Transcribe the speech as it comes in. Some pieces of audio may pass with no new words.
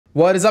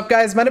What is up,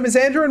 guys? My name is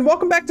Andrew and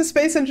welcome back to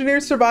Space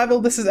Engineers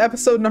Survival. This is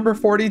episode number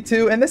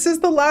 42 and this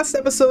is the last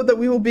episode that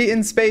we will be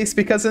in space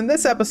because in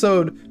this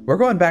episode we're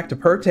going back to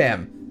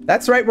Pertam.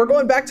 That's right, we're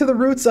going back to the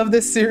roots of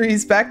this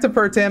series, back to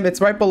Pertam.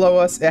 It's right below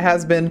us. It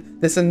has been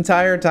this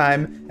entire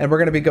time and we're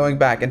going to be going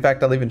back. In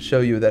fact, I'll even show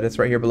you that it's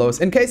right here below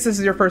us. In case this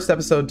is your first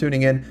episode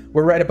tuning in,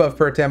 we're right above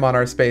Pertam on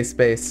our space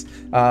base.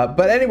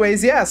 But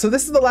anyways, yeah, so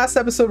this is the last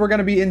episode we're going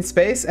to be in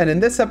space, and in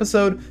this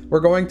episode we're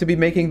going to be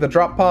making the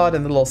drop pod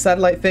and the little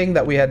satellite thing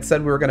that we had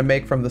said we were going to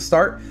make from the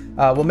start.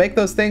 We'll make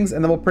those things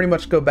and then we'll pretty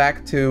much go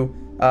back to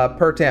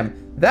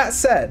Pertam. That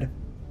said,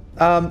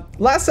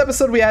 last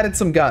episode we added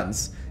some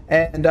guns.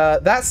 And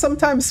that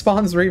sometimes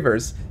spawns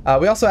reavers.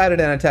 We also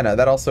added an antenna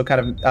that also kind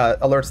of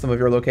alerts them of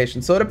your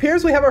location. So it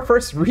appears we have our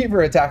first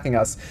reaver attacking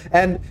us.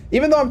 And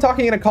even though I'm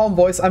talking in a calm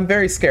voice, I'm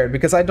very scared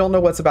because I don't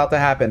know what's about to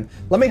happen.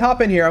 Let me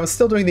hop in here. I was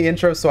still doing the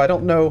intro, so I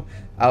don't know.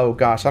 Oh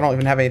gosh, I don't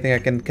even have anything I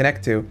can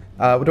connect to.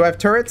 Do I have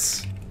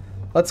turrets?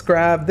 Let's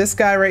grab this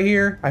guy right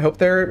here. I hope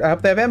they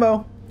have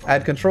ammo.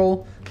 Add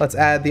control. Let's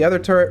add the other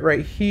turret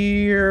right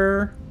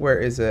here. Where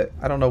is it?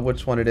 I don't know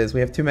which one it is.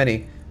 We have too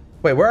many.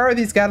 Wait, where are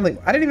these Gatling?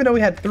 I didn't even know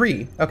we had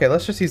 3. Okay,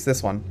 let's just use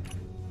this one.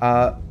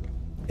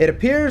 It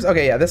appears...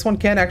 Okay, yeah, this one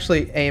can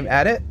actually aim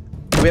at it.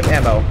 We have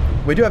ammo.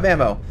 We do have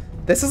ammo.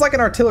 This is like an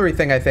artillery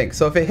thing, I think.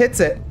 So if it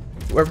hits it,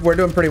 we're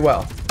doing pretty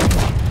well.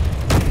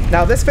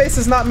 Now, this base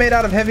is not made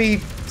out of heavy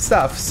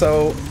stuff,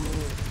 so...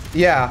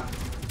 Yeah.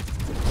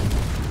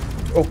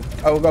 Oh,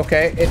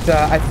 okay.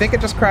 I think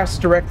it just crashed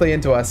directly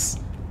into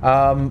us.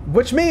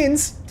 Which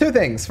means 2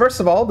 things. First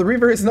of all, the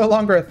Reaver is no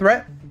longer a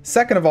threat.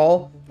 Second of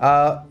all,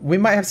 we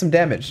might have some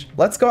damage.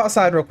 Let's go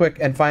outside real quick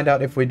and find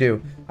out if we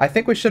do. I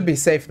think we should be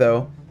safe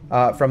though,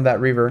 from that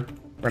Reaver.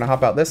 We're gonna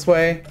hop out this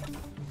way,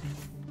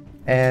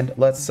 and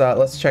let's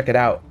check it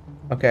out.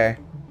 Okay.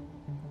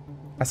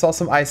 I saw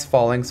some ice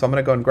falling, so I'm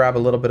gonna go and grab a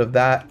little bit of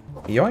that.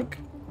 Yoink.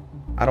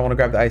 I don't want to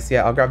grab the ice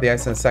yet. I'll grab the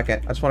ice in a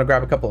second. I just want to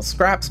grab a couple of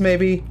scraps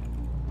maybe.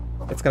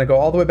 It's gonna go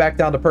all the way back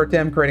down to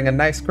Pertam, creating a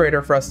nice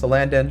crater for us to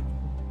land in.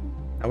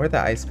 Now, where'd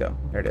that ice go?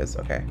 There it is.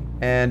 Okay.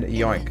 And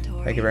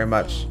yoink. Thank you very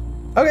much.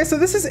 Okay, so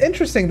this is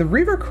interesting. The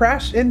Reaver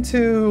crashed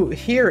into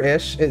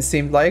here-ish, it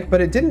seemed like,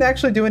 but it didn't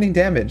actually do any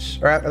damage.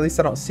 Or at least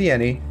I don't see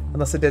any,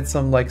 unless it did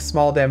some, like,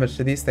 small damage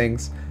to these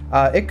things.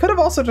 It could have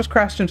also just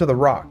crashed into the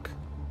rock.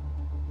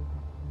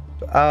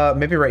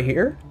 Maybe right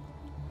here?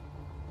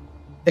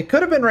 It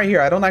could have been right here.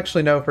 I don't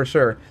actually know for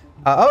sure.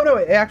 Oh, no,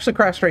 it actually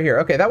crashed right here.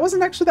 Okay, that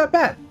wasn't actually that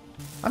bad.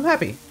 I'm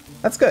happy.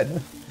 That's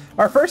good.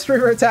 Our first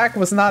Reaver attack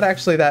was not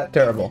actually that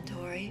terrible.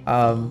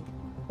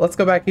 Let's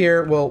go back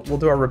here. We'll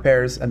do our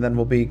repairs and then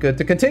we'll be good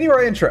to continue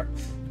our intro.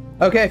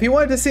 Okay, if you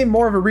wanted to see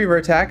more of a Reaver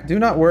attack, do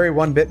not worry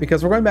one bit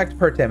because we're going back to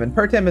Pertam, and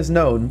Pertam is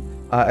known,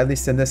 at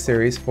least in this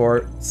series,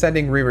 for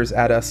sending Reavers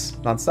at us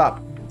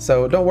nonstop.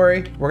 So don't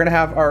worry, we're gonna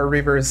have our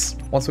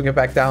Reavers once we get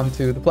back down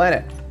to the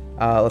planet.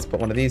 Let's put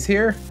one of these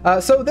here.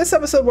 So this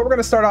episode, what we're going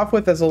to start off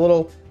with is a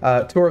little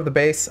tour of the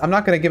base. I'm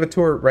not going to give a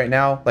tour right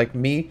now, like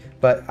me,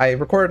 but I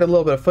recorded a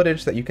little bit of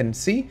footage that you can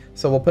see.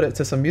 So we'll put it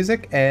to some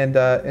music and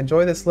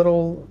enjoy this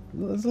little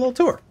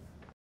tour.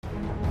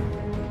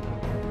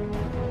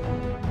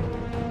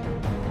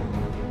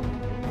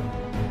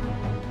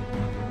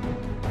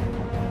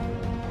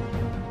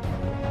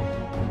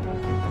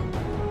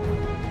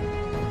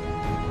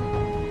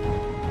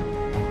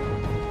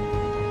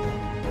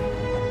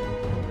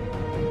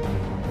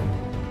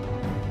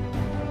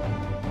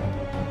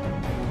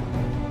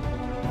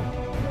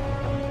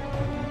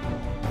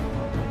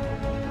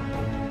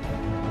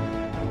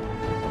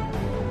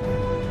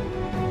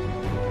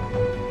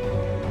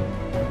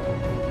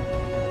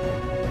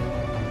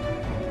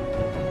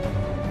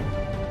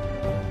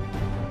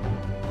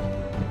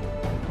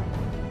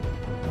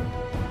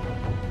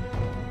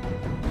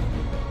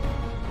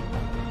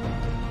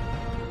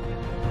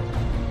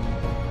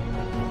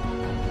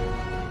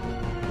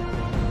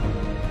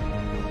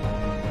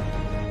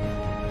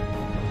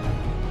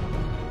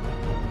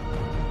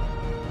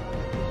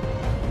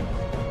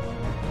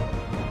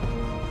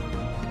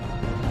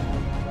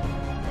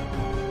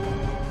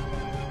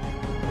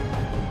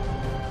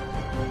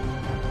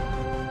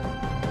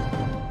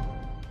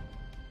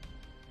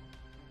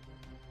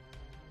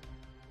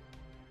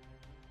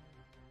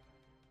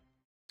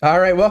 All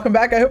right, welcome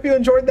back. I hope you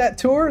enjoyed that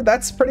tour.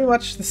 That's pretty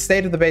much the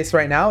state of the base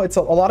right now. It's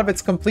a lot of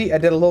it's complete. I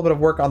did a little bit of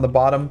work on the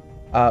bottom,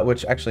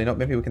 which actually, no,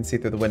 maybe we can see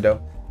through the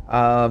window.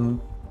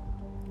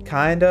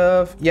 Kind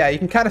of. Yeah, you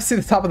can kind of see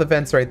the top of the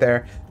vents right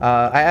there.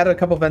 I added a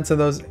couple vents in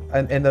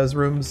those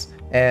rooms,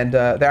 and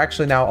they're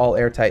actually now all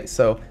airtight.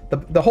 So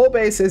the whole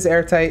base is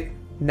airtight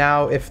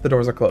now if the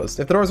doors are closed.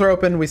 If the doors are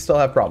open, we still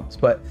have problems.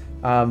 But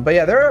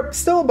yeah, there are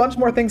still a bunch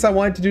more things I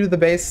wanted to do to the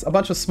base, a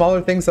bunch of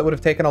smaller things that would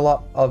have taken a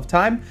lot of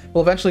time.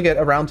 We'll eventually get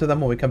around to them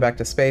when we come back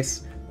to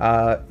space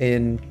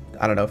in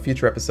I don't know,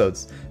 future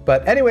episodes.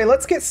 But anyway,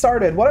 let's get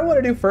started. What I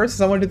want to do first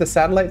is I want to do the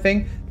satellite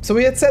thing. So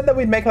we had said that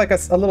we'd make like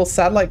a little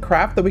satellite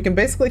craft that we can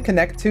basically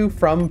connect to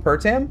from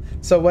Pertam.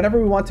 So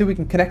whenever we want to, we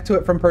can connect to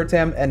it from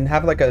Pertam and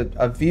have like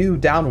a view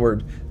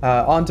downward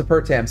onto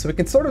Pertam. So we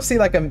can sort of see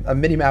like a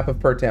mini map of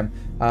Pertam.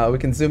 We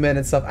can zoom in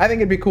and stuff. I think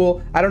it'd be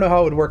cool. I don't know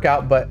how it would work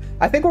out, but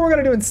I think what we're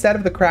going to do instead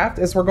of the craft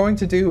is we're going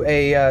to do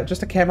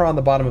just a camera on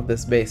the bottom of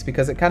this base,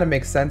 because it kind of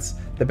makes sense.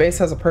 The base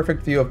has a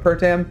perfect view of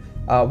Pertam.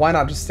 Why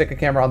not just stick a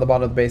camera on the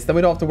bottom of the base? Then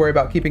we don't have to worry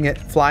about keeping it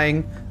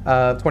flying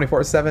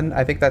 24/7.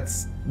 I think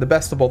that's the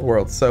best of both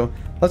worlds. So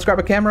let's grab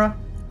a camera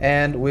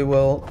and we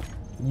will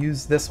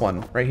use this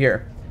one right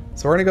here.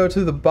 So we're gonna go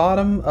to the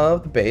bottom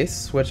of the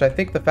base, which I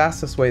think the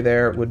fastest way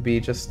there would be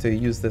just to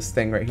use this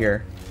thing right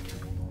here.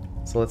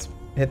 So let's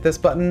hit this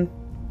button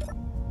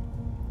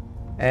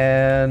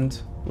and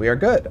we are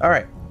good. All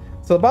right,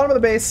 so the bottom of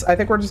the base, I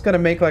think we're just gonna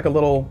make like a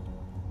little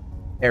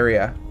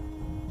area.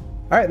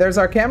 All right, there's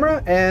our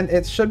camera, and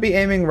it should be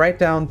aiming right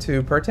down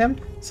to Pertam.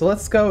 So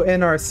let's go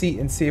in our seat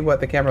and see what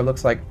the camera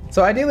looks like.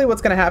 So ideally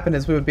what's gonna happen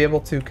is we would be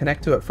able to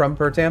connect to it from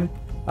Pertam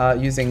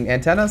using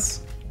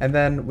antennas, and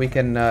then we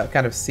can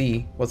kind of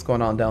see what's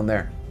going on down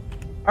there.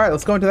 All right,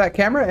 let's go into that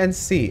camera and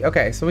see.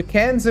 Okay, so we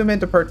can zoom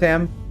into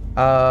Pertam.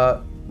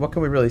 What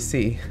can we really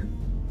see?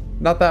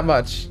 Not that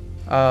much.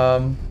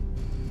 And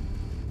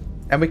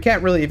we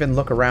can't really even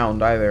look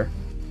around either.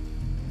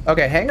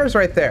 Okay, hangar's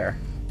right there.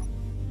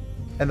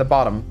 In the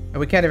bottom, and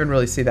we can't even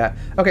really see that.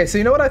 Okay, so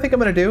you know what I think I'm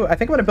gonna do? I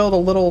think I'm gonna build a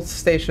little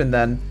station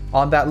then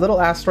on that little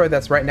asteroid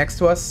that's right next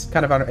to us,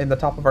 kind of in the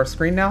top of our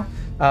screen now,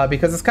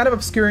 because it's kind of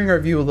obscuring our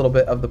view a little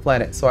bit of the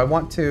planet. So I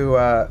want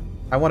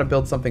to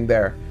build something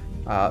there.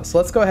 So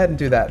let's go ahead and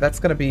do that. That's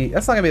not gonna be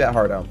that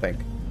hard, I don't think.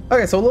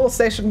 Okay, so a little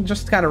station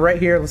just kind of right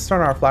here. Let's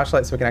turn on our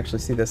flashlight so we can actually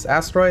see this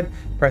asteroid.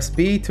 Press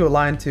B to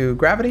align to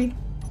gravity.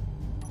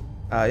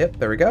 Yep,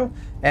 there we go.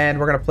 And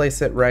we're gonna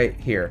place it right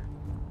here.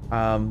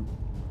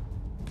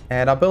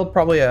 And I'll build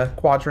probably a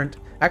quadrant.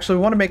 Actually,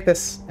 we want to make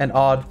this an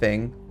odd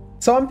thing.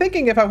 So I'm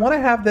thinking if I want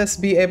to have this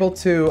be able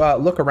to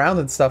look around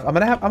and stuff, I'm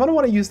gonna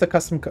want to use the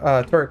custom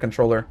turret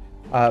controller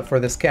for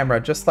this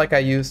camera, just like I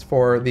used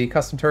for the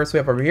custom turrets we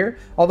have over here.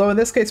 Although in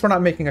this case, we're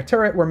not making a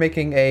turret, we're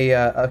making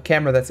a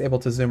camera that's able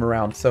to zoom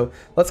around. So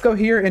let's go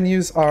here and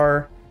use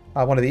our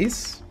one of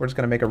these. We're just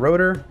gonna make a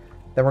rotor.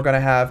 Then we're gonna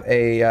have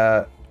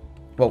a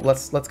well,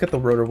 let's get the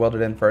rotor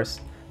welded in first.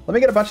 Let me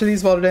get a bunch of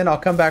these welded in. I'll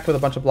come back with a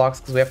bunch of blocks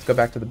because we have to go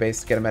back to the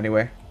base to get them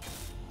anyway.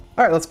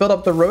 All right, let's build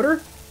up the rotor.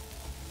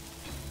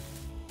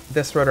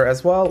 This rotor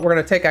as well. We're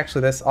going to take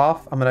actually this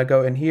off. I'm going to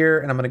go in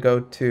here and I'm going to go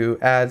to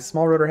add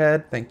small rotor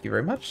head. Thank you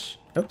very much.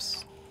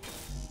 Oops.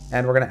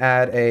 And we're going to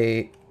add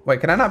a...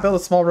 Wait, can I not build a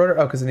small rotor?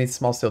 Oh, because it needs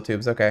small steel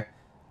tubes. Okay.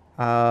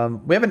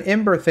 We have an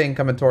ember thing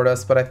coming toward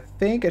us, but I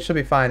think it should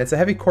be fine. It's a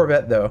heavy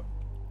Corvette though.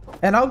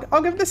 And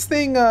I'll give this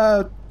thing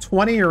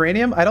 20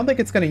 uranium. I don't think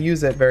it's going to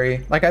use it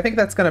very... Like, I think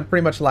that's going to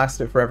pretty much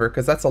last it forever,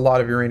 because that's a lot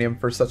of uranium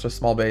for such a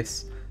small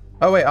base.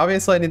 Oh, wait,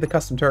 obviously I need the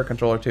custom turret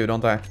controller too,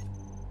 don't I?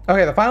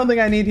 Okay, the final thing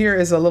I need here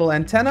is a little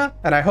antenna,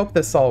 and I hope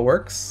this all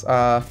works.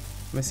 Let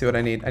me see what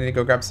I need. I need to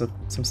go grab some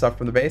stuff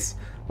from the base.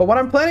 But what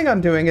I'm planning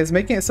on doing is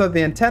making it so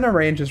the antenna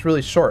range is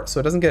really short, so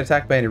it doesn't get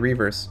attacked by any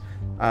reavers.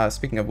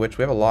 Speaking of which,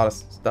 we have a lot of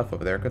stuff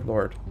over there. Good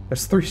lord.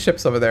 There's 3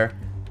 ships over there.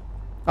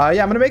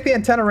 Yeah, I'm going to make the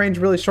antenna range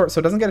really short so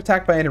it doesn't get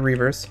attacked by any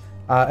reavers.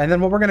 And then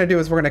what we're going to do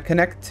is we're going to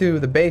connect to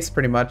the base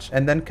pretty much,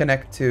 and then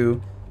connect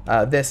to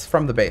this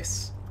from the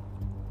base.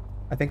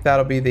 I think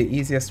that'll be the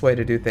easiest way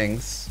to do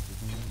things.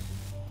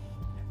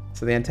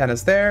 So the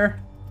antenna's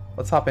there.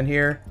 Let's hop in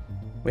here.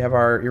 We have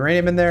our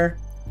uranium in there.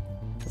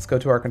 Let's go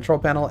to our control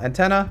panel.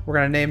 Antenna. We're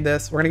going to name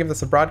this. We're going to give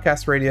this a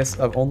broadcast radius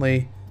of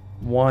only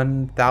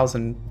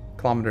 1,000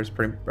 kilometers,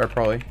 or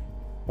probably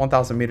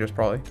 1,000 meters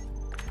probably.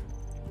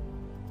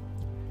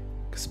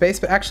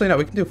 Space, actually no,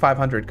 we can do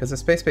 500 because the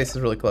space base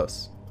is really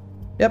close.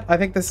 Yep, I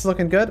think this is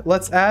looking good.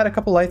 Let's add a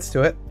couple lights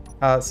to it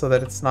so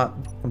that it's not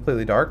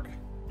completely dark.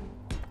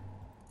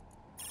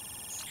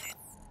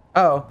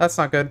 Oh, that's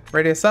not good.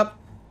 Radius up.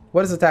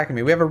 What is attacking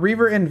me? We have a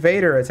Reaver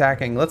Invader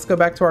attacking. Let's go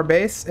back to our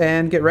base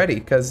and get ready,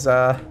 because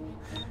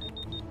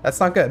that's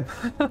not good.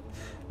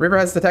 Reaver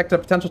has detected a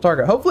potential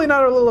target. Hopefully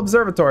not our little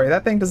observatory.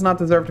 That thing does not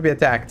deserve to be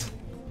attacked.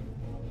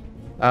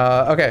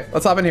 Okay,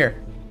 let's hop in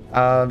here.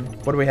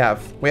 What do we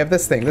have? We have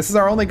this thing. This is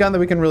our only gun that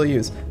we can really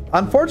use.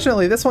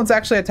 Unfortunately, this one's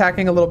actually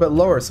attacking a little bit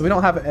lower, so we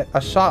don't have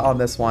a shot on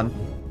this one.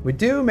 We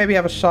do maybe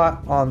have a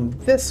shot on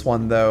this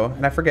one, though.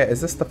 And I forget,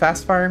 is this the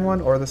fast-firing one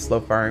or the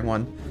slow-firing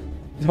one?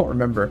 I don't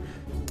remember.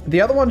 The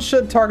other one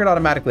should target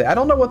automatically. I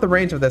don't know what the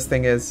range of this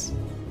thing is.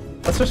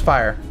 Let's just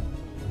fire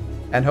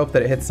and hope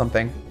that it hits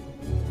something.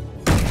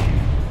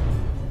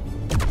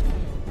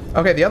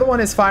 Okay, the other one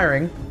is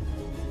firing.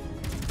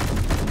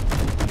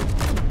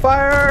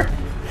 Fire!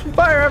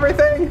 Fire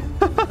everything!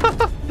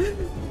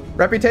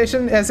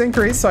 Reputation has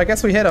increased, so I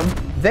guess we hit them.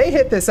 They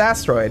hit this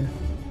asteroid.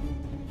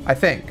 I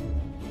think.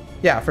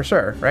 Yeah, for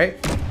sure, right?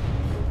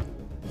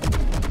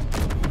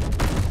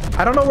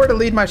 I don't know where to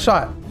lead my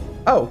shot.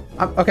 Oh,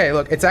 okay,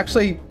 look, it's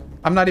actually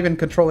I'm not even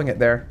controlling it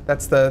there.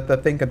 That's the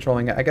thing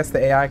controlling it. I guess the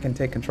AI can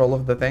take control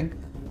of the thing.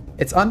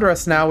 It's under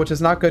us now, which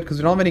is not good because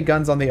we don't have any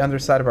guns on the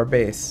underside of our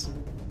base.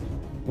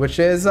 Which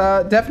is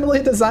definitely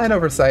a design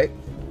oversight.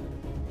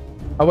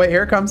 Oh wait,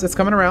 here it comes. It's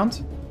coming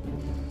around.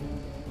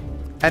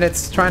 And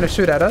it's trying to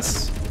shoot at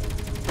us.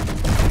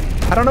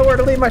 I don't know where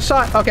to lead my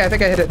shot. Okay, I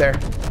think I hit it there.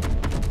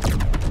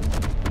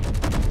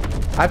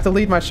 I have to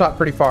lead my shot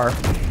pretty far.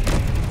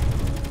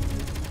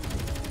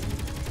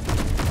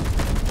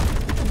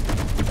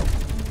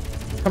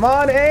 Come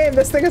on, aim!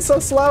 This thing is so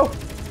slow!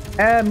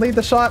 And lead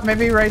the shot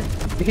maybe right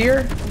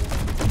here.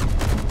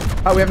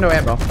 Oh, we have no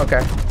ammo.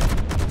 Okay.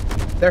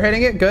 They're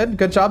hitting it. Good.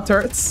 Good job,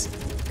 turrets.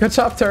 Good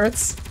job,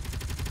 turrets.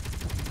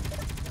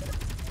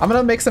 I'm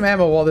gonna make some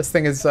ammo while this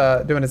thing is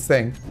doing its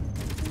thing.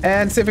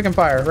 And see if we can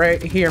fire.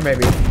 Right here,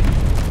 maybe.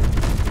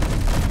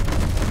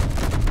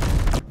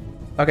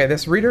 Okay,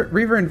 this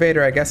Reaver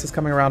Invader, I guess, is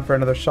coming around for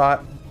another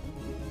shot.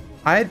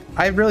 I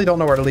really don't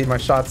know where to lead my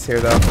shots here,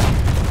 though.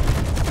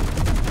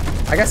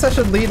 I guess I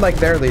should lead like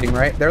they're leading,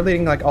 right? They're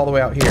leading like all the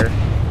way out here.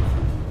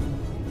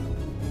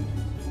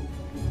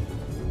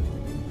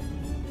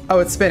 Oh,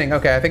 it's spinning.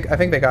 Okay, I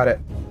think they got it.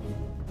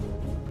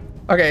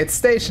 Okay, it's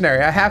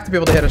stationary. I have to be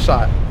able to hit a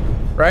shot,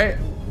 right?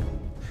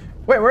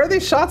 Wait, where are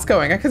these shots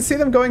going? I can see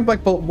them going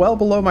like well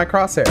below my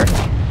crosshair,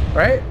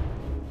 right?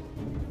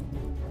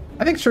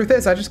 I think truth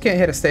is I just can't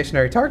hit a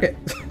stationary target.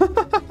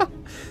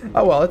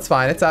 Oh well, it's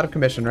fine. It's out of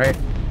commission, right?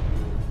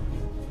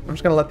 I'm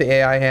just gonna let the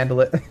AI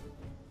handle it.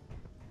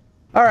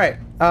 All right.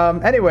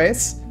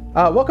 Anyways,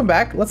 welcome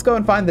back. Let's go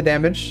and find the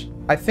damage.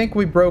 I think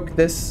we broke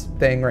this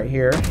thing right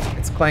here.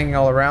 It's clanging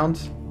all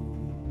around.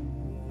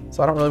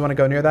 So I don't really want to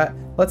go near that.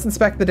 Let's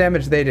inspect the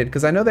damage they did,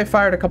 because I know they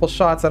fired a couple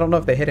shots. I don't know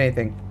if they hit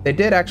anything. They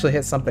did actually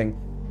hit something.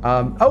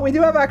 Oh, we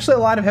do have actually a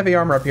line of heavy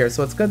armor up here,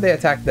 so it's good they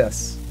attacked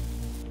this.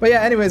 But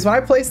yeah, anyways, when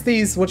I placed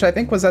these, which I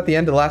think was at the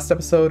end of the last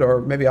episode,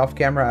 or maybe off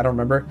camera, I don't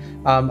remember,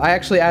 I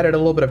actually added a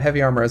little bit of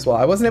heavy armor as well.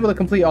 I wasn't able to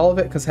complete all of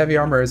it because heavy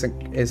armor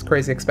is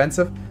crazy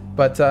expensive,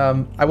 but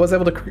I was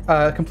able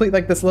to complete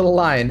like this little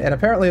line, and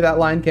apparently that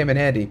line came in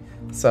handy,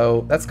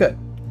 so that's good.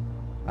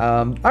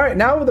 All right,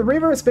 now the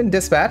Reaver has been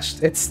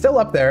dispatched. It's still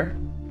up there,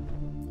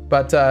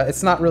 but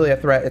it's not really a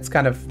threat. It's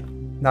kind of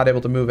not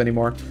able to move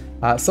anymore.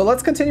 So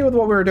let's continue with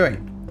what we were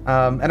doing.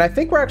 And I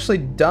think we're actually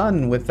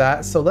done with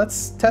that, so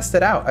let's test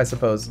it out, I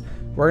suppose.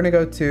 We're gonna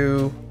go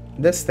to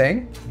this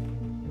thing.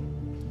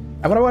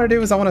 And what I want to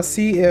do is I want to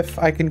see if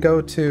I can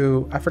go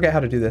to... I forget how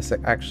to do this,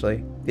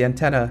 actually. The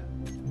antenna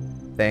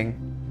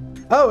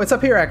thing. Oh, it's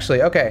up here,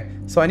 actually. Okay,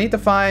 so I need to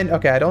find...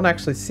 Okay, I don't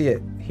actually see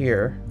it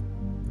here.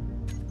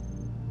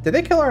 Did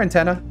they kill our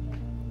antenna?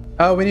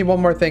 Oh, we need one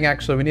more thing,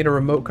 actually. We need a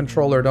remote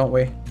controller, don't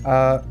we?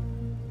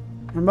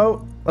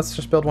 Remote. Let's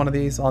just build one of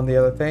these on the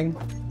other thing.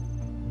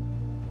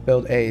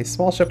 Build a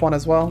small ship one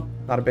as well,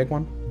 not a big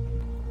one.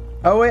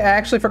 Oh wait, I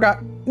actually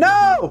forgot.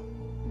 No!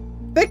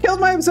 They killed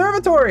my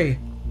observatory!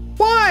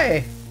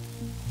 Why?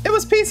 It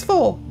was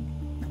peaceful!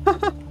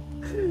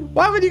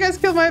 Why would you guys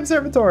kill my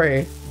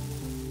observatory?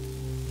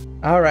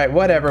 Alright,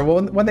 whatever.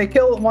 Well, when they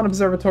kill one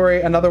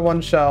observatory, another one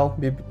shall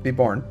be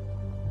born.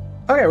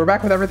 Okay, we're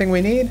back with everything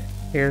we need.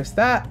 Here's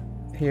that.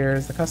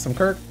 Here's the custom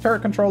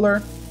turret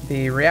controller.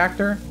 The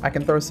reactor. I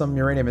can throw some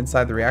uranium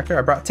inside the reactor.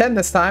 I brought 10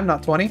 this time,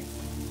 not 20.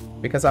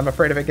 Because I'm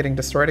afraid of it getting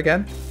destroyed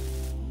again.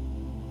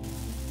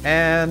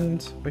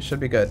 And we should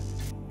be good.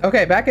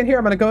 Okay, back in here,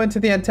 I'm going to go into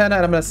the antenna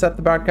and I'm going to set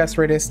the broadcast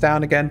radius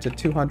down again to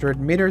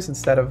 200 meters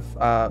instead of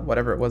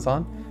whatever it was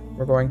on.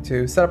 We're going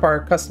to set up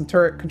our custom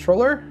turret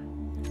controller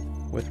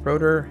with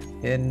rotor,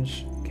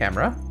 hinge,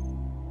 camera.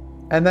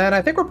 And then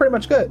I think we're pretty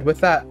much good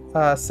with that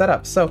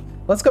setup. So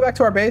let's go back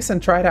to our base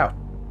and try it out.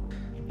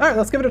 All right,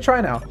 let's give it a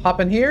try now. Hop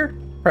in here,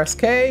 press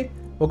K.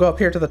 We'll go up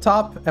here to the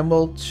top and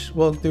we'll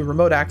do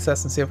remote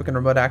access and see if we can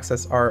remote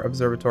access our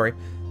observatory.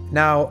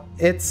 Now,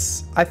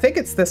 I think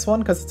it's this one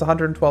because it's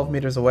 112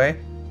 meters away.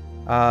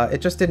 It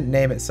just didn't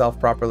name itself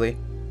properly.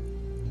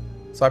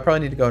 So I probably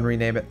need to go and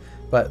rename it.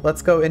 But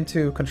let's go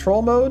into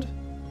control mode.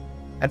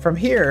 And from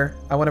here,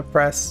 I want to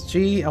press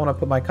G. I want to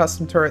put my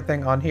custom turret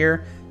thing on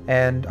here.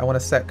 And I want to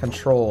set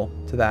control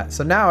to that.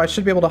 So now I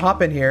should be able to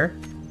hop in here.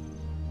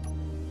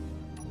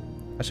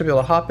 I should be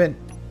able to hop in.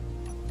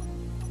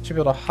 Should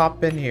be able to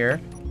hop in here.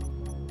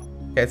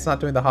 Okay, it's not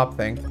doing the hop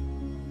thing.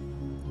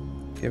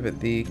 Give it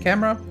the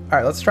camera. All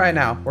right, let's try it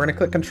now. We're gonna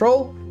click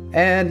control,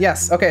 and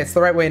yes, okay, it's the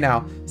right way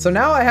now. So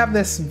now I have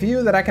this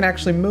view that I can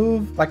actually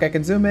move, like I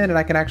can zoom in and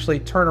I can actually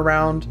turn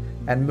around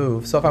and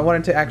move. So if I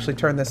wanted to actually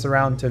turn this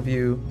around to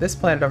view this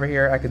planet over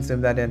here, I could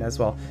zoom that in as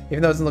well.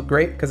 Even though it doesn't look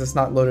great because it's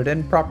not loaded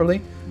in properly,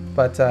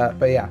 but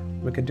yeah,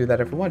 we could do that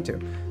if we want to.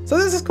 So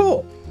this is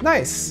cool,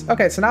 nice.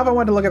 Okay, so now if I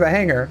wanted to look at the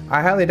hangar,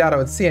 I highly doubt I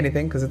would see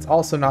anything because it's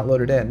also not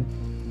loaded in.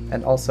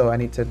 And also I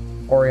need to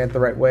orient the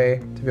right way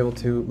to be able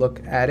to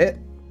look at it.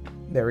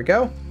 There we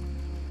go.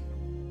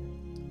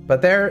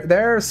 But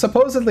there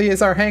supposedly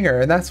is our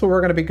hangar, and that's where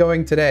we're going to be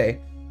going today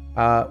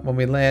when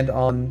we land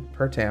on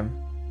Pertam.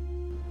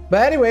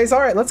 But anyways, all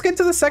right, let's get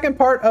to the second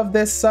part of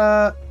this.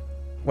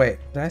 Wait,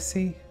 did I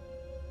see?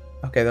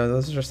 Okay,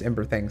 those are just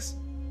Ember things.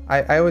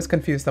 I always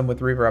confuse them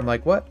with Reaver. I'm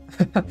like, what?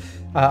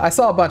 I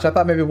saw a bunch. I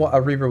thought maybe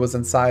a Reaver was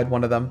inside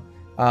one of them.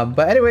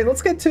 But anyway,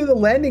 let's get to the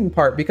landing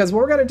part, because what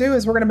we're going to do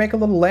is we're going to make a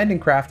little landing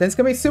craft, and it's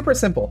going to be super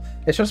simple.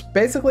 It's just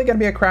basically going to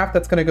be a craft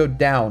that's going to go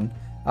down.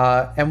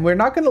 And we're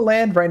not going to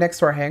land right next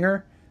to our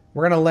hangar.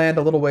 We're going to land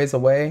a little ways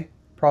away,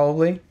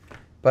 probably.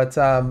 But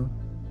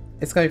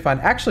it's going to be fun.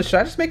 Actually, should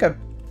I just make a...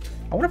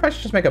 I wonder if I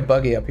should just make a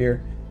buggy up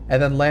here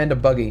and then land a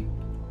buggy. Do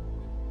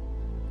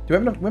we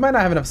have enough? We might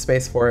not have enough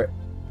space for it.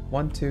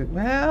 1, 2...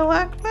 Well,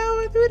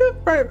 we do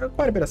have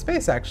quite a bit of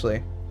space, actually.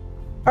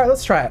 All right,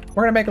 let's try it.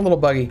 We're going to make a little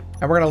buggy,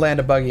 and we're going to land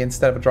a buggy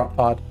instead of a drop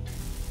pod.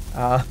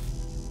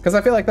 Because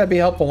I feel like that'd be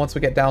helpful once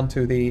we get down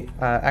to the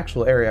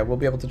actual area. We'll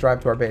be able to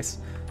drive to our base.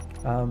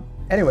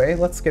 Anyway,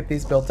 let's get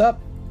these built up.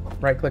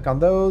 Right-click on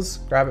those,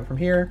 grab it from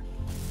here.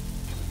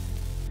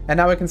 And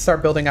now we can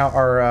start building out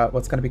our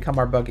what's going to become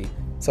our buggy.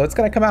 So it's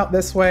going to come out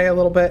this way a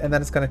little bit, and then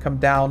it's going to come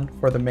down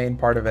for the main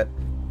part of it.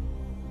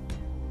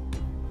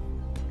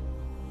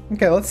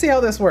 Okay, let's see how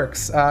this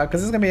works, because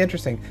this is going to be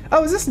interesting.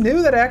 Oh, is this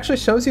new that it actually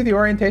shows you the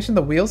orientation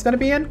the wheel's going to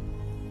be in?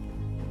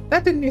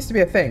 That didn't used to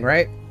be a thing,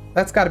 right?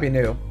 That's got to be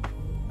new.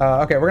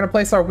 Okay, we're going to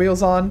place our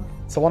wheels on.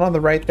 So one on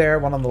the right there,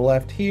 one on the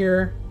left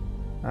here.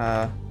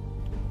 There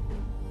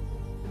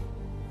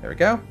we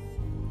go.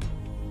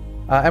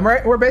 And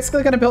we're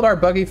basically going to build our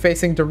buggy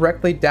facing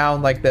directly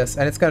down like this,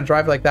 and it's going to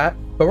drive like that.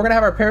 But we're going to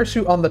have our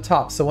parachute on the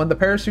top, so when the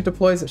parachute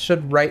deploys, it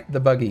should right the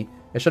buggy.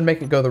 It should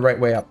make it go the right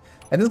way up.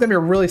 And this is going to be a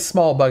really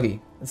small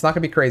buggy. It's not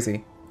going to be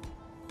crazy.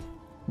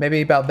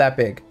 Maybe about that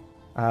big.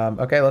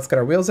 Okay, let's get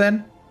our wheels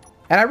in.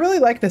 And I really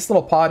like this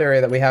little pod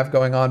area that we have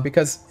going on,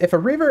 because if a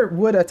Reaver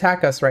would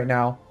attack us right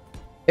now,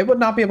 it would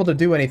not be able to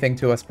do anything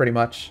to us pretty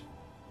much.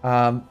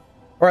 Or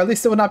at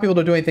least it would not be able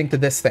to do anything to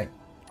this thing,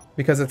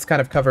 because it's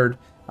kind of covered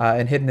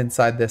and hidden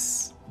inside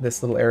this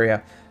little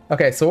area.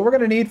 Okay, so what we're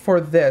going to need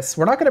for this,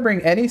 we're not going to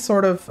bring any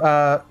sort of...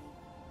 okay,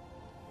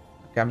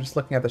 I'm just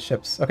looking at the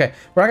ships. Okay,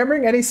 we're not going to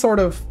bring any sort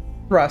of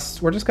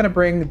thrust. We're just going to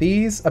bring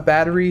these, a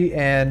battery,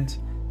 and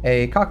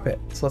a cockpit.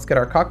 So let's get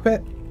our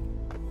cockpit.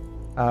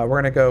 We're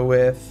going to go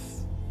with...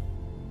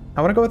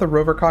 I want to go with a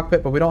rover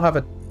cockpit, but we don't have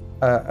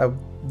a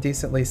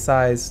decently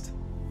sized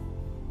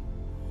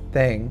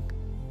thing.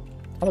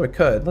 Although we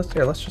could. Let's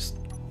just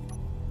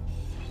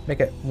make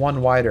it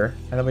one wider,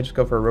 and then we just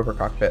go for a rover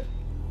cockpit.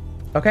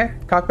 Okay,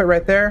 cockpit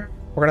right there.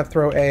 We're going to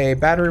throw a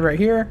battery right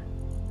here.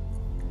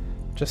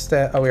 Just,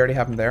 oh, we already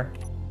have them there.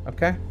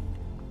 Okay.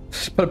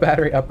 Just put a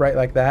battery upright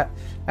like that.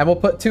 And we'll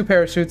put 2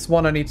 parachutes,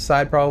 one on each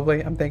side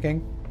probably, I'm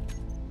thinking.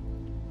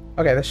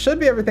 Okay, this should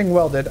be everything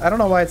welded. I don't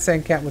know why it's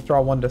saying can't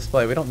withdraw one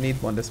display. We don't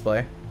need one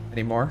display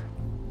anymore.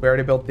 We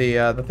already built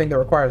the thing that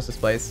requires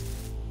displays.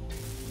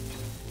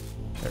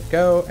 There we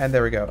go, and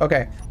there we go.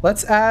 Okay,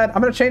 let's add...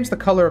 I'm going to change the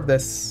color of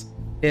this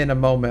in a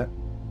moment.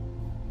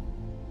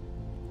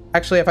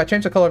 Actually, if I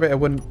change the color of it, it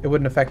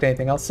wouldn't affect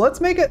anything else. So let's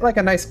make it like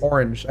a nice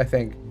orange, I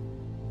think.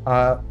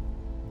 A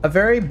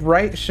very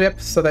bright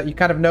ship so that you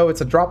kind of know it's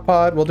a drop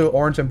pod. We'll do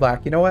orange and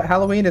black. You know what?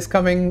 Halloween is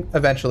coming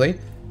eventually.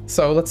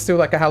 So let's do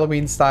like a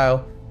Halloween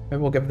style.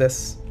 Maybe we'll give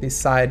these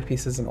side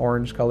pieces an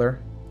orange color.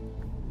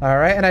 All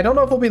right, and I don't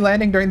know if we'll be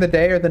landing during the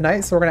day or the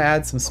night, so we're going to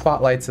add some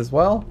spotlights as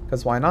well,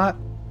 because why not?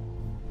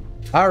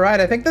 All right,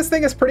 I think this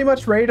thing is pretty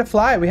much ready to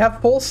fly. We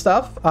have full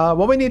stuff.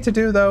 What we need to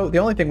do, though, the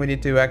only thing we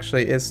need to do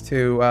actually is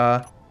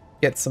to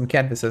get some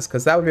canvases,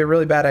 because that would be a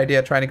really bad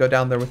idea trying to go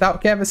down there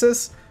without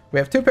canvases. We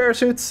have 2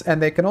 parachutes,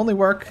 and they can only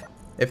work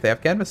if they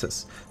have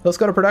canvases. Let's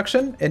go to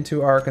production,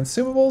 into our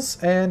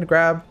consumables, and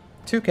grab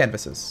 2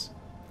 canvases.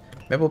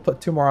 Maybe we'll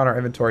put 2 more on our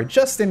inventory,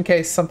 just in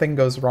case something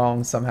goes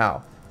wrong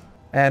somehow.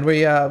 And we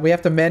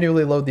have to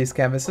manually load these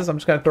canvases. I'm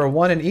just going to throw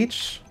 1 in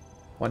each.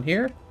 1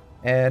 here,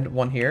 and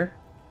 1 here.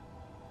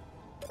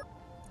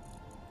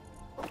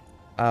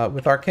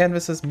 With our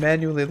canvases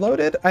manually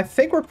loaded, I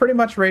think we're pretty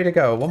much ready to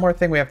go. One more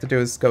thing we have to do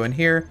is go in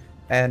here,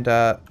 and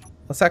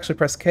let's actually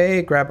press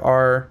K, grab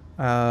our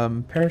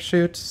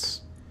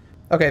parachutes.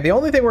 Okay, the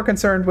only thing we're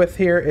concerned with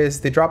here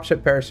is the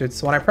dropship parachutes.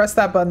 So when I press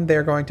that button,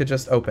 they're going to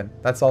just open.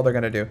 That's all they're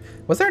going to do.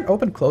 Was there an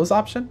open close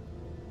option?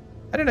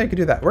 I didn't know you could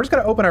do that. We're just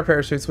going to open our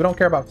parachutes. We don't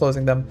care about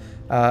closing them.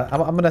 I'm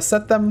going to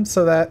set them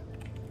so that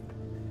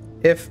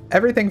if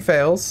everything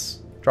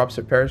fails,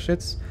 dropship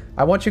parachutes,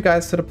 I want you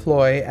guys to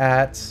deploy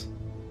at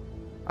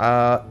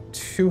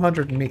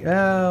 200 meters.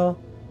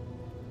 Well,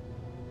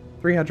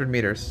 300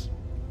 meters.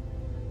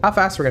 How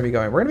fast we're going to be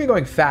going? We're going to be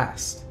going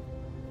fast.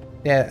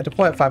 Yeah,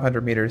 deploy at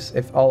 500 meters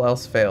if all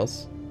else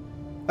fails.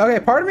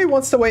 Okay, part of me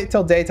wants to wait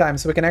till daytime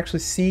so we can actually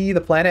see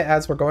the planet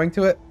as we're going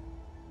to it.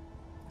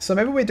 So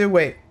maybe we do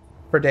wait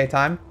for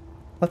daytime.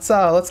 Let's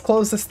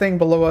close this thing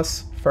below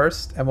us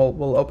first, and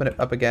we'll open it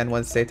up again when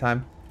it's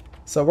daytime.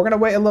 So we're gonna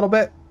wait a little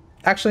bit.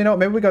 Actually, no,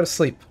 maybe we go to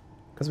sleep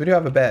because we do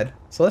have a bed.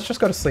 So let's just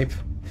go to sleep.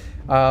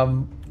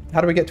 How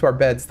do we get to our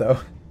beds though?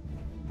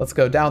 Let's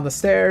go down the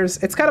stairs.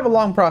 It's kind of a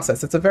long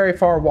process. It's a very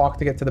far walk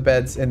to get to the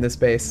beds in this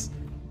base.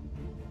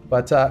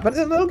 But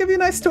it'll give you a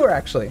nice tour,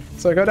 actually.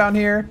 So we go down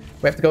here.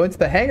 We have to go into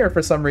the hangar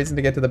for some reason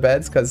to get to the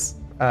beds, because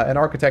an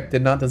architect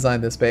did not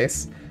design this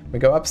base. We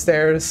go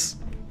upstairs.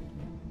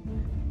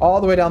 all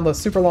the way down the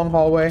super long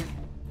hallway.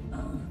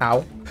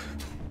 Ow.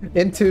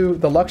 Into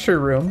the luxury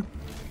room.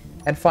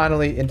 And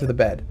finally into the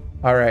bed.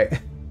 All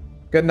right.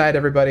 Good night,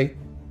 everybody.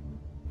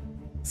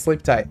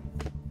 Sleep tight.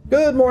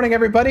 Good morning,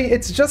 everybody.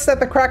 It's just at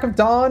the crack of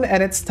dawn,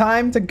 and it's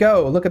time to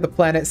go. Look at the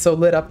planet so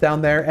lit up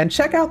down there, and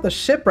check out the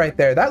ship right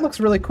there. That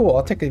looks really cool.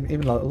 I'll take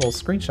even a little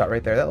screenshot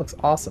right there. That looks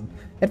awesome.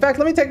 In fact,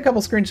 let me take a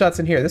couple screenshots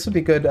in here. This would be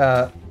good,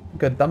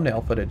 good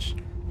thumbnail footage.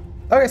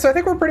 Okay, so I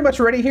think we're pretty much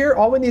ready here.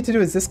 All we need to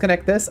do is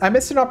disconnect this. I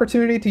missed an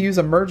opportunity to use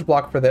a merge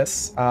block for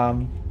this,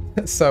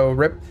 so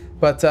rip.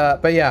 But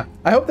yeah,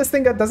 I hope this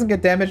thing doesn't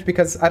get damaged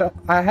because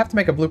I have to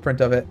make a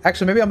blueprint of it.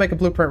 Actually, maybe I'll make a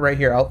blueprint right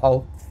here.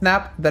 I'll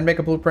snap, then make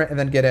a blueprint, and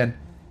then get in.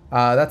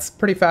 That's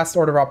pretty fast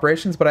order of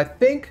operations, but I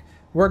think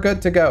we're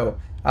good to go.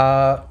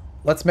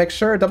 Let's make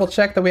sure, double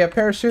check that we have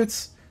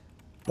parachutes.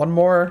 One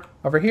more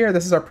over here.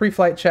 This is our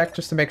pre-flight check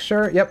just to make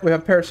sure. Yep, we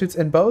have parachutes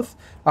in both.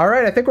 All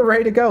right, I think we're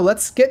ready to go.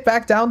 Let's get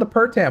back down to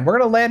Pertam. We're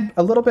gonna land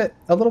a little bit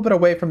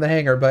away from the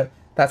hangar, but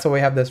that's why we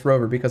have this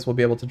rover, because we'll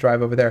be able to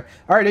drive over there.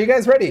 All right, are you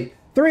guys ready?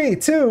 3,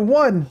 2,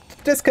 1.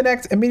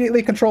 Disconnect.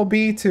 Immediately Control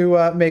B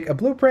to make a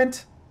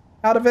blueprint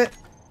out of it,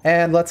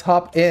 and let's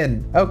hop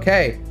in.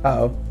 Okay.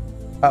 Uh-oh.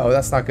 Uh-oh,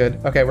 that's not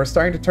good. Okay, we're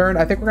starting to turn.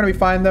 I think we're gonna be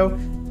fine though,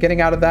 getting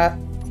out of that.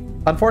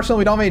 Unfortunately,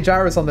 we don't have any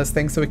gyros on this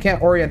thing, so we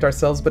can't orient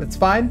ourselves, but it's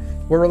fine.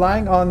 We're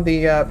relying on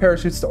the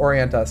parachutes to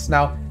orient us.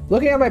 Now,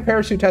 looking at my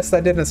parachute test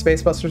I did in a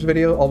Spacebusters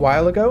video a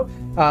while ago,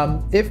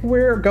 if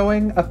we're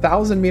going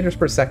 1,000 meters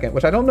per second,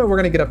 which I don't know we're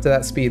gonna get up to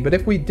that speed, but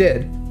if we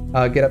did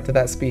get up to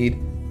that speed,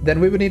 then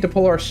we would need to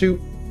pull our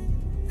chute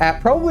at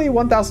probably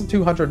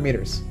 1,200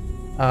 meters.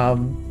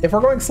 If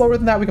we're going slower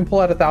than that, we can pull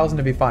out 1,000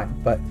 to be fine,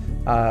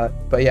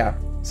 but yeah.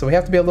 So we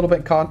have to be a little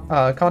bit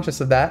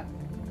conscious of that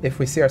if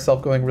we see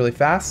ourselves going really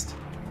fast.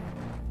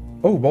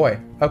 Oh boy.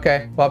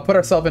 Okay. Well, I'll put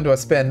ourselves into a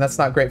spin. That's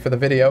not great for the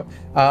video.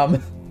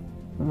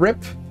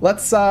 Rip.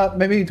 Let's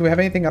maybe, do we have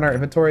anything on our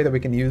inventory that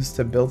we can use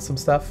to build some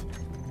stuff?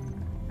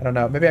 I don't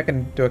know. Maybe I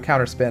can do a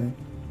counter spin.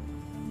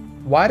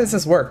 Why does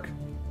this work?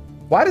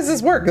 Why does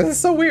this work? This is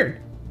so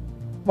weird.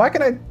 Why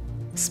can I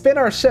spin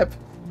our ship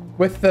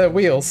with the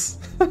wheels?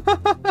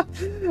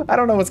 I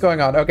don't know what's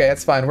going on. Okay,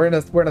 it's fine. We're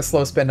in a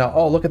slow spin now.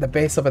 Oh, look at the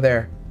base over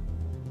there.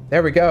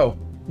 There we go.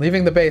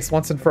 Leaving the base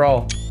once and for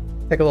all.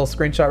 Take a little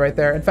screenshot right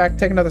there. In fact,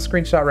 take another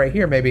screenshot right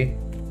here, maybe.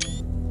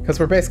 Because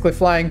we're basically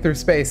flying through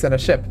space in a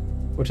ship,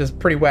 which is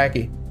pretty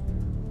wacky.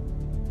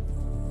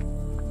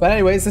 But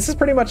anyways, this is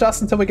pretty much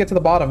us until we get to the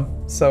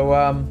bottom.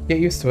 So get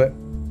used to it.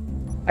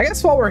 I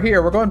guess while we're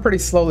here, we're going pretty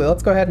slowly.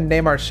 Let's go ahead and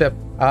name our ship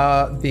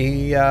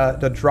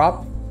the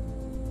drop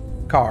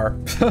car.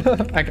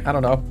 I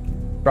don't know.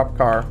 Drop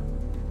car.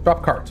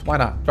 Drop cart. Why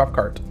not? Drop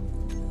cart.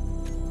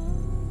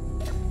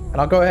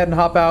 And I'll go ahead and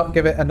hop out,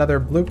 give it another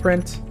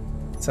blueprint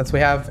since we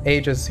have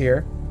ages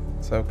here.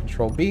 So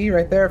Control B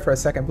right there for a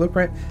second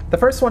blueprint. The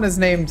first one is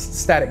named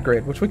Static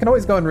Grid, which we can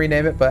always go and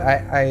rename it, but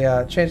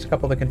I changed a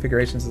couple of the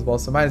configurations as well,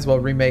 so might as well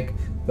remake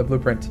the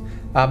blueprint.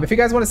 If you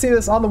guys want to see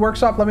this on the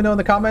workshop, let me know in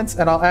the comments,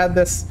 and I'll add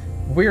this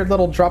weird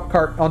little drop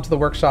cart onto the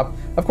workshop.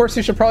 Of course,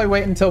 you should probably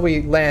wait until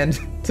we land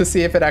to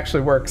see if it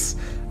actually works.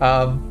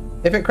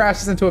 If it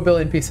crashes into a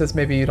billion pieces,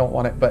 maybe you don't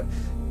want it, but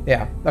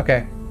yeah.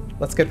 Okay,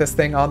 let's get this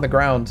thing on the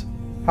ground.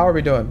 How are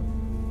we doing?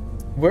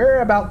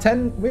 We're about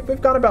 10,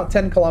 we've gone about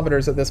 10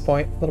 kilometers at this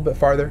point, a little bit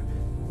farther.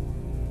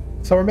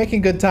 So we're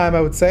making good time,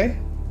 I would say.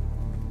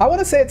 I want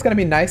to say it's going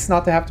to be nice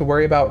not to have to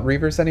worry about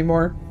reavers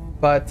anymore,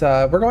 but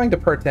we're going to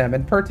Pertam,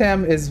 and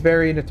Pertam is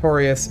very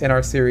notorious in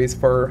our series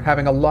for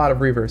having a lot of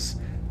reavers.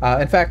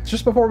 In fact,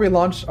 just before we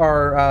launched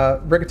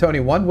our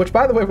Rigatoni 1, which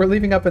by the way, we're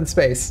leaving up in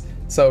space,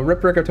 so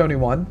rip Rigatoni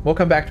 1, we'll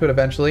come back to it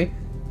eventually.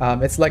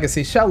 Its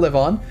legacy shall live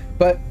on,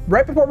 but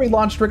right before we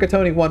launched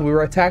Rigatoni 1, we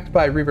were attacked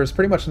by reavers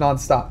pretty much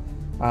non-stop.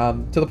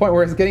 To the point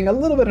where it's getting a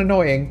little bit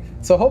annoying.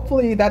 So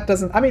hopefully that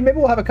doesn't, I mean, maybe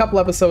we'll have a couple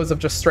episodes of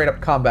just straight up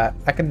combat.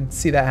 I can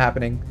see that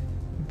happening.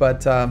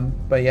 But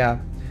yeah.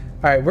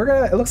 All right,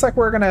 it looks like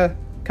we're gonna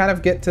kind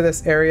of get to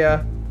this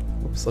area.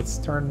 Oops, let's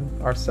turn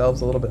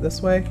ourselves a little bit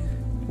this way.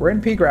 We're in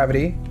P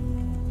gravity.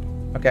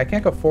 Okay, I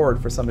can't go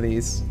forward for some of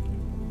these.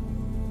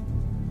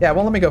 Yeah, it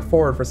won't let me go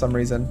forward for some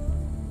reason.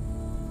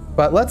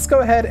 But let's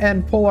go ahead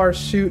and pull our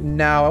chute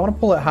now. I want to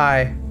pull it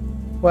high.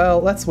 Well,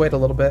 let's wait a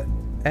little bit.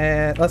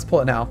 And let's pull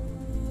it now.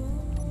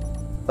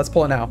 Let's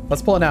pull it now.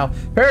 Let's pull it now.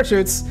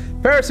 Parachutes.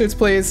 Parachutes,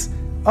 please.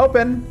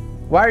 Open.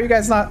 Why are you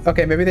guys not?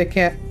 Okay, maybe they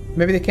can't.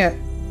 Maybe they can't.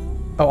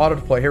 Oh, auto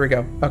deploy. Here we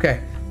go.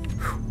 Okay.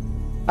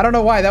 I don't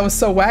know why. That was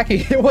so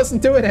wacky. It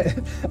wasn't doing it.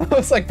 I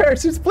was like,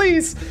 parachutes,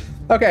 please.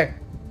 Okay.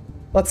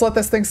 Let's let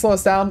this thing slow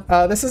us down.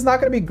 This is not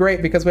going to be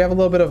great because we have a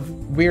little bit of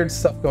weird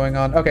stuff going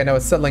on. Okay, no,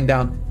 it's settling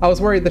down. I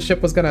was worried the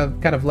ship was going to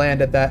kind of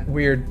land at that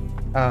weird,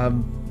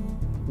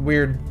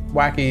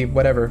 wacky,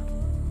 whatever.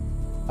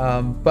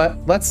 But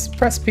let's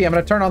press P. I'm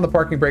going to turn on the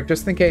parking brake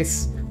just in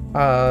case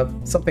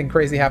something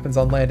crazy happens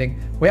on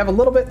landing. We have a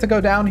little bit to go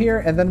down here,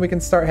 and then we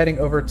can start heading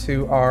over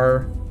to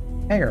our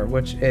hangar,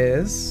 which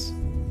is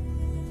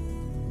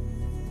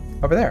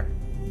over there.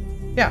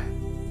 Yeah.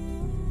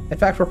 In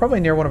fact, we're probably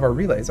near one of our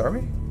relays, are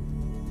we?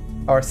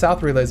 Our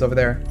south relay's over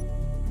there.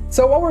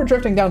 So while we're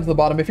drifting down to the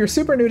bottom, if you're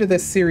super new to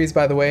this series,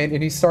 by the way,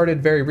 and you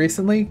started very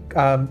recently,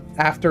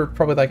 after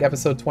probably like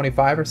episode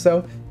 25 or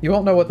so, you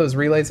won't know what those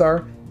relays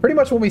are. Pretty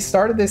much when we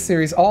started this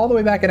series, all the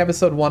way back in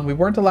episode 1, we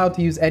weren't allowed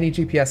to use any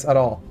GPS at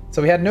all.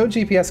 So we had no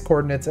GPS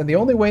coordinates, and the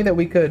only way that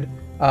we could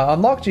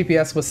unlock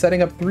GPS was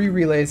setting up 3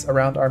 relays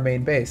around our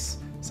main base.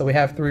 So we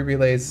have 3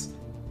 relays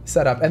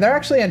set up, and they're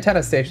actually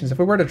antenna stations. If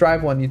we were to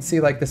drive one, you'd see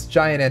like this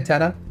giant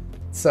antenna.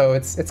 So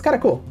it's kind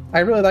of cool. I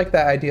really like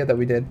that idea that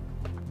we did.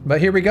 But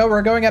here we go.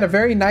 We're going at a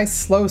very nice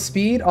slow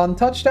speed on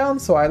touchdown,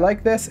 so I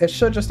like this. It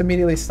should just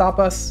immediately stop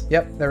us.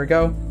 Yep, there we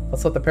go.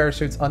 Let's let the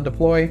parachutes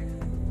undeploy.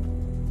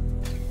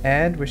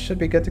 And we should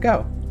be good to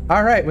go.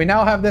 All right, we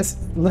now have this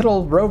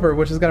little rover,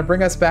 which is going to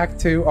bring us back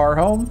to our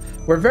home.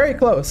 We're very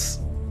close,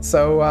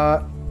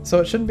 so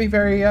it shouldn't be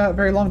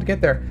very long to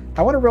get there.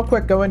 I want to real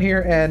quick go in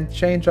here and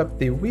change up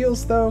the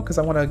wheels, though, because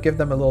I want to give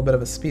them a little bit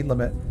of a speed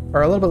limit,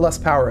 or a little bit less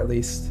power at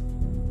least.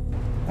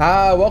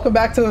 Welcome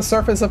back to the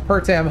surface of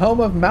Pertam,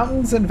 home of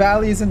mountains and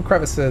valleys and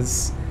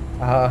crevices.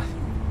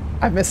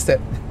 I missed it.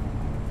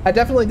 I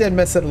definitely did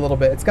miss it a little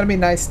bit. It's going to be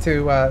nice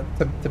to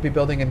be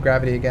building in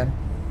gravity again.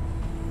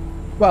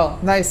 Well,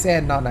 nice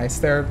and not nice.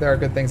 There are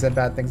good things and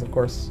bad things, of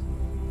course.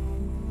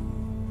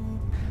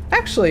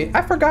 Actually,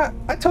 I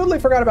totally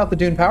forgot about the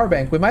Dune power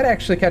bank. We might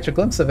actually catch a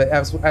glimpse of it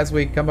as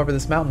we come over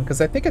this mountain,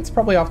 because I think it's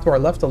probably off to our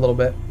left a little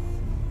bit.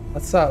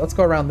 Let's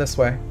go around this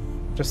way,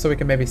 just so we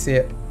can maybe see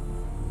it.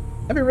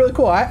 That'd be really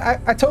cool.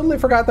 I totally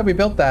forgot that we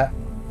built that.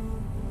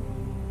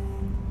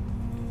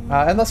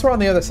 Unless we're on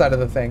the other side of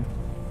the thing.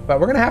 But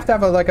we're going to have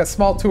like a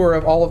small tour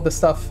of all of the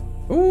stuff.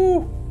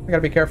 Ooh, I got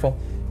to be careful.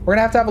 We're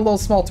going to have a little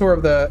small tour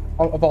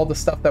of all the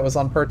stuff that was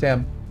on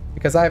Pertam,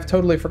 because I have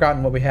totally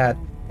forgotten what we had.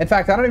 In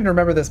fact, I don't even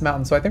remember this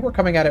mountain, so I think we're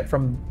coming at it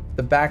from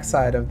the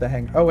backside of the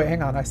hang. Oh, wait,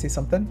 hang on. I see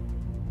something.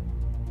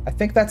 I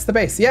think that's the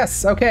base.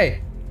 Yes,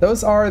 okay.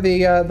 Those are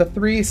the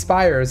 3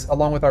 spires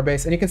along with our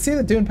base. And you can see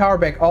the Dune power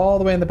bank all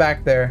the way in the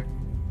back there.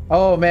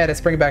 Oh, man, it's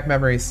bringing back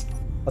memories.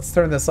 Let's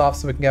turn this off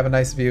so we can have a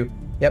nice view.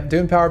 Yep,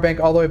 Dune power bank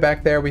all the way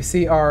back there. We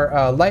see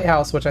our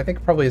lighthouse, which I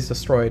think probably is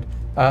destroyed,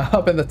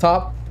 up in the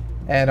top,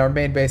 and our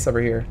main base over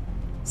here.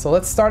 So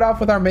let's start off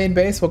with our main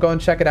base. We'll go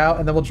and check it out,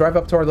 and then we'll drive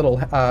up to our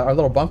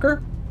little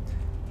bunker.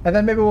 And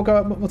then maybe we'll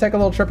take a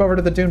little trip over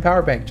to the Dune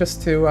power bank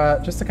just to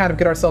kind of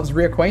get ourselves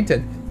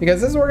reacquainted,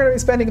 because this is where we're going to be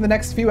spending the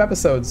next few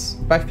episodes.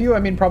 By few, I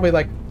mean probably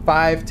like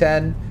 5,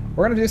 10.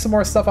 We're going to do some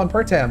more stuff on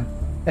Pertam,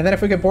 and then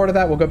if we get bored of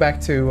that, we'll go back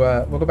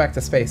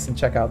to space and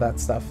check out that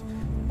stuff.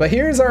 But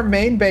here's our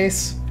main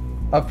base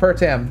of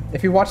Pertam.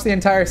 If you watched the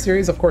entire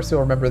series, of course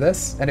you'll remember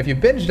this, and if you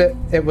binged it,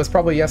 it was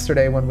probably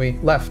yesterday when we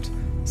left.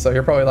 So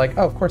you're probably like,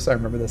 oh, of course I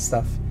remember this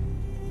stuff.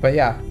 But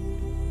yeah,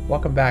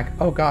 welcome back.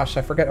 Oh gosh,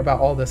 I forget about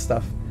all this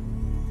stuff.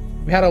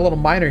 We had a little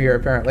miner here,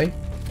 apparently.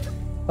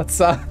 Let's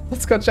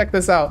go check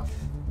this out.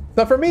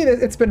 So for me,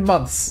 it's been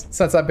months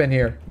since I've been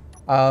here.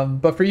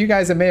 But for you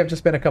guys, it may have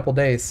just been a couple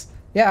days.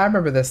 Yeah, I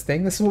remember this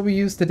thing. This is what we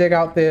used to dig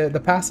out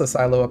the pasta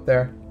silo up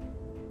there.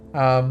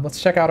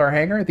 Let's check out our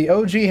hangar. The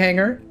OG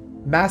hangar.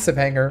 Massive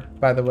hangar,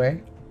 by the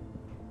way.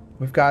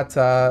 We've got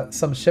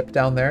some ship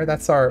down there.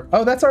 That's our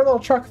little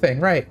truck thing,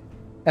 right.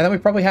 And then we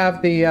probably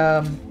have the...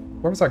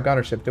 where was our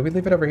gunner ship? Did we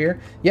leave it over here?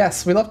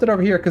 Yes, we left it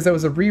over here because there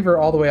was a reaver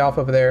all the way off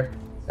over there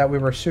that we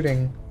were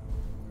shooting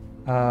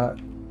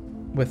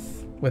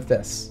with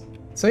this.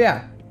 So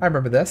yeah, I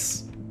remember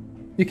this.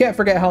 You can't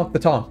forget Honk the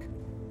Tonk.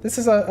 This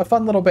is a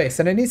fun little base,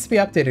 and it needs to be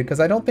updated because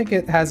I don't think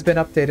it has been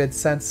updated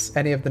since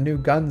any of the new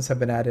guns have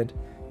been added.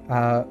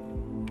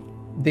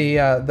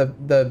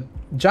 The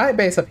giant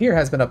base up here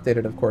has been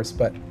updated, of course,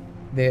 but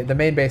the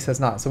main base has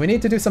not. So we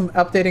need to do some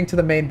updating to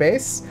the main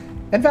base.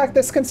 In fact,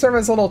 this can serve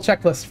as a little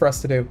checklist for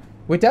us to do.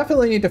 We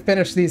definitely need to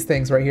finish these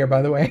things right here,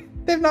 by the way.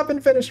 They've not been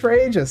finished for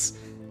ages.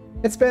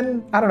 It's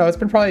been, I don't know, it's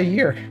been probably a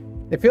year.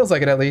 It feels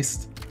like it, at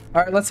least.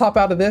 All right, let's hop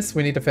out of this.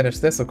 We need to finish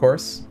this, of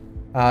course,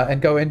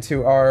 and go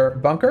into our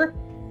bunker.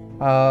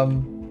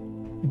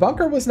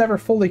 Bunker was never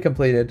fully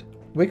completed.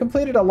 We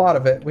completed a lot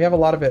of it. We have a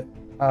lot of it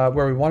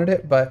where we wanted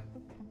it, but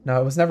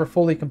no, it was never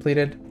fully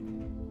completed.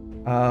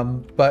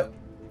 But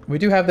we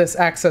do have this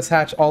access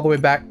hatch all the way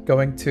back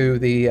going to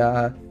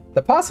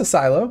the pasta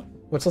silo,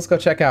 which let's go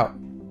check out.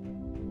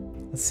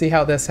 Let's see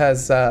how this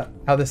has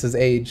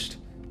aged.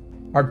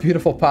 Our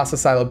beautiful pasta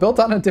silo, built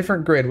on a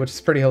different grid, which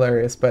is pretty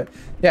hilarious. But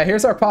yeah,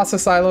 here's our pasta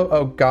silo.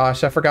 Oh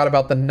gosh, I forgot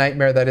about the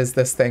nightmare that is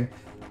this thing.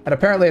 And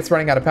apparently it's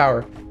running out of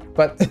power.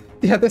 But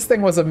yeah, this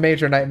thing was a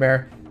major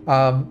nightmare.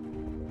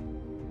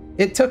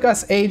 It took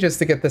us ages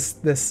to get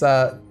this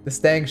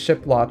dang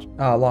ship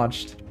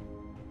launched.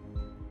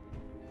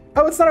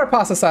 Oh, it's not our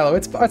pasta silo.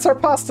 It's our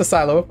pasta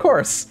silo, of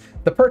course.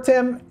 The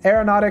Pertam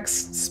Aeronautics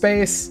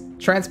Space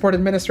Transport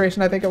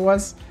Administration, I think it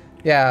was.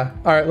 Yeah.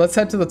 All right, let's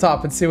head to the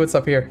top and see what's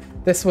up here.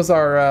 This was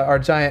our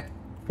giant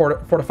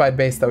fortified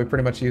base that we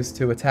pretty much used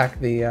to attack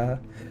the...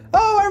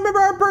 Oh, I remember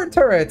our Bert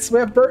turrets. We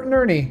have Bert and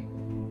Ernie.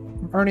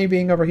 Ernie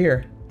being over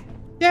here.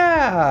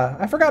 Yeah,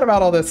 I forgot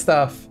about all this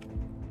stuff.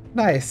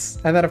 Nice.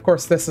 And then, of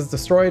course, this is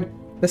destroyed.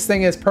 This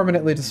thing is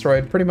permanently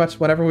destroyed. Pretty much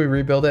whenever we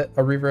rebuild it,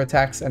 a Reaver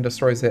attacks and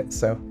destroys it.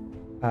 So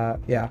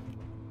Yeah.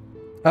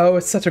 Oh,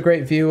 it's such a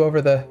great view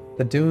over the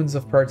dunes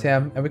of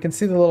Pertam, and we can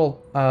see the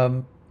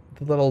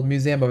little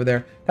museum over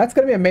there. That's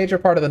going to be a major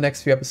part of the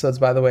next few episodes,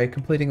 by the way,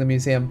 completing the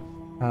museum,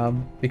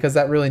 because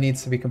that really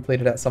needs to be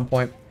completed at some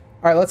point.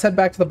 All right, let's head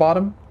back to the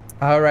bottom.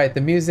 All right,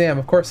 the museum.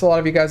 Of course, a lot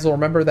of you guys will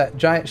remember that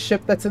giant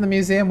ship that's in the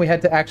museum. We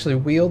had to actually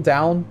wheel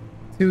down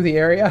to the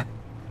area,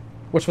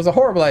 which was a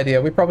horrible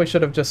idea. We probably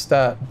should have just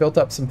built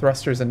up some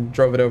thrusters and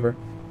drove it over.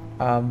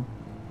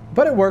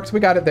 But it worked. We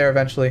got it there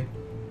eventually.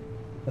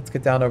 Let's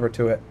get down over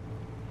to it.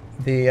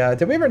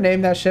 Did we ever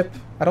name that ship?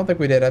 I don't think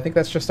we did. I think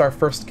that's just our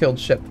first killed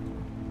ship.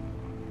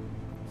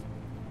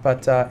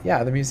 But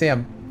yeah, the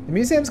museum. The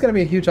museum's going to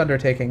be a huge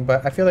undertaking,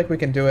 but I feel like we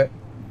can do it.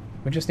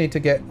 We just need to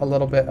get a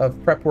little bit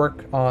of prep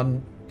work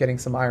on getting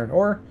some iron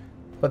ore.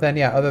 But then,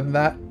 yeah, other than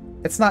that,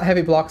 it's not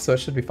heavy blocks, so it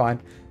should be fine.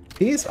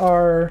 These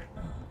are...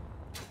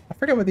 I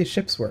forget what these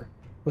ships were.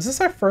 Was this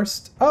our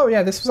first... Oh,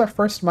 yeah, this was our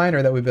first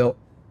miner that we built.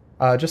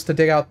 Just to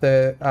dig out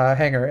the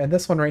hangar. And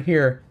this one right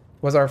here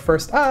was our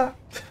first... our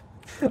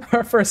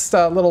first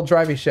little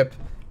drivey ship.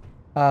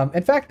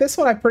 In fact, this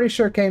one I'm pretty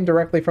sure came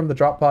directly from the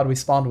drop pod we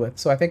spawned with.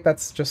 So I think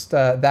that's just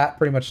that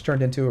pretty much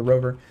turned into a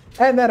rover.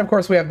 And then, of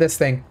course, we have this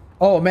thing.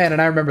 Oh, man,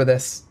 and I remember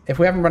this. If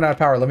we haven't run out of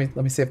power, let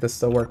me see if this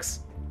still works.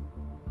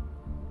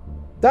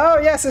 Oh,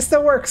 yes, it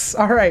still works.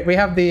 All right, we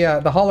have the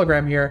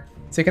hologram here.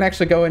 So you can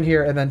actually go in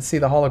here and then see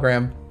the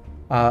hologram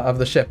of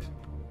the ship,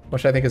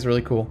 which I think is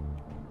really cool.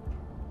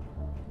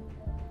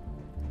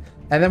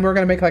 And then we're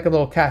going to make like a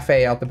little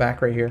cafe out the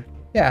back right here.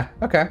 Yeah,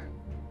 okay.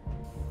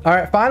 All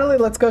right, finally,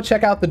 let's go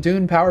check out the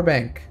Dune power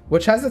bank,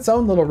 which has its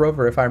own little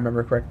rover, if I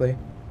remember correctly.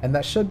 And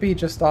that should be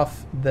just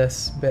off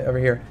this bit over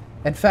here.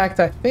 In fact,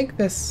 I think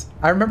this...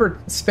 I remember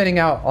spinning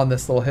out on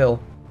this little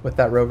hill with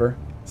that rover.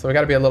 So we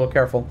got to be a little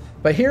careful.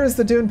 But here is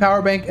the Dune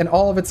power bank in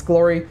all of its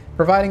glory,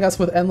 providing us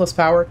with endless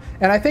power.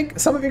 And I think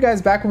some of you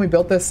guys back when we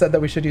built this said that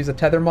we should use a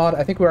tether mod.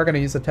 I think we are going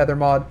to use a tether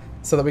mod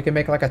so that we can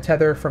make like a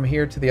tether from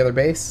here to the other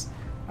base.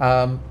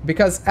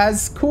 Because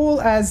as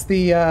cool as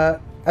the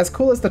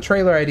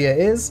trailer idea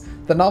is,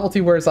 the novelty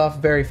wears off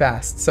very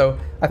fast. So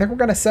I think we're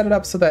going to set it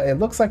up so that it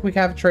looks like we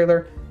have a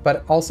trailer,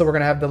 but also we're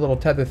going to have the little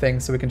tether thing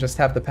so we can just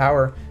have the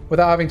power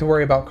without having to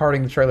worry about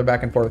carting the trailer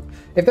back and forth.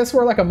 If this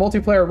were like a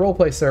multiplayer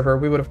roleplay server,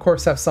 we would of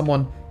course have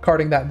someone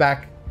carting that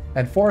back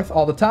and forth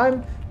all the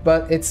time,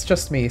 but it's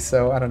just me,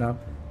 so I don't know.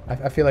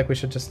 I feel like we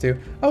should just do...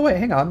 Oh wait,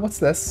 hang on, what's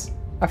this?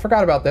 I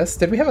forgot about this.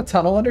 Did we have a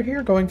tunnel under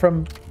here going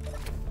from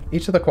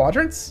each of the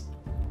quadrants?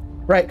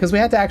 Right, because we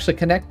had to actually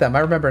connect them. I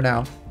remember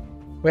now.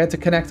 We had to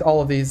connect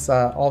all of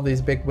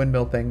these big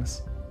windmill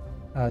things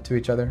to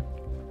each other.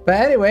 But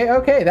anyway,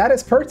 okay, that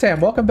is Pertam.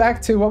 Welcome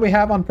back to what we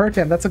have on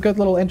Pertam. That's a good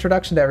little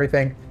introduction to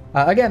everything.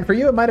 Again, for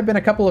you, it might have been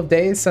a couple of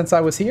days since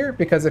I was here,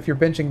 because if you're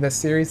binging this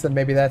series, then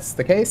maybe that's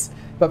the case.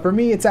 But for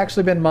me, it's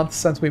actually been months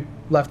since we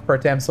left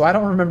Pertam, so I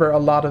don't remember a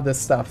lot of this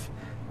stuff.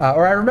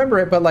 Or I remember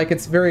it, but like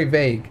it's very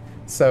vague.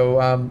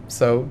 So,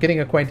 so getting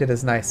acquainted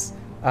is nice.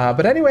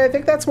 But anyway, I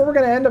think that's where we're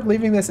going to end up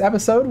leaving this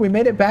episode. We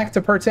made it back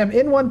to Pertam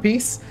in one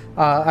piece.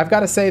 I've got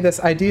to say this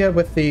idea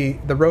with the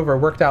rover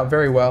worked out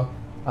very well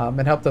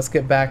and helped us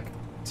get back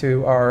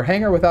to our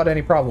hangar without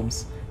any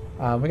problems.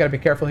 We got to be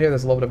careful here.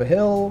 There's a little bit of a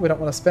hill. We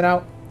don't want to spin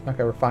out.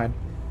 Okay, we're fine.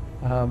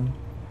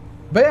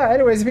 But yeah,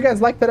 anyways, if you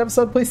guys liked that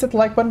episode, please hit the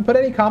like button. Put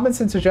any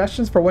comments and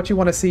suggestions for what you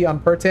want to see on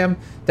Pertam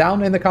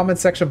down in the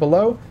comments section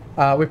below.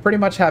 We pretty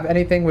much have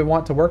anything we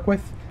want to work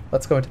with.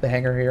 Let's go into the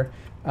hangar here.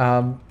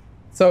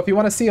 So if you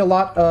want to see a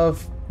lot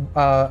of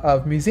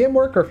museum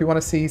work, or if you want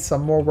to see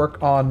some more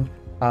work on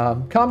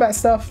combat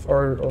stuff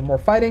or more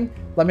fighting,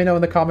 let me know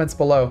in the comments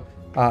below.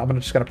 I'm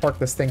just going to park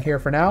this thing here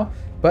for now.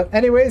 But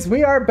anyways,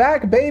 we are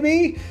back,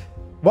 baby!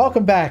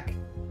 Welcome back.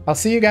 I'll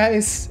see you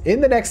guys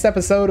in the next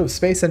episode of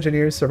Space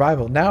Engineers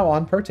Survival, now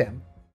on Pertam.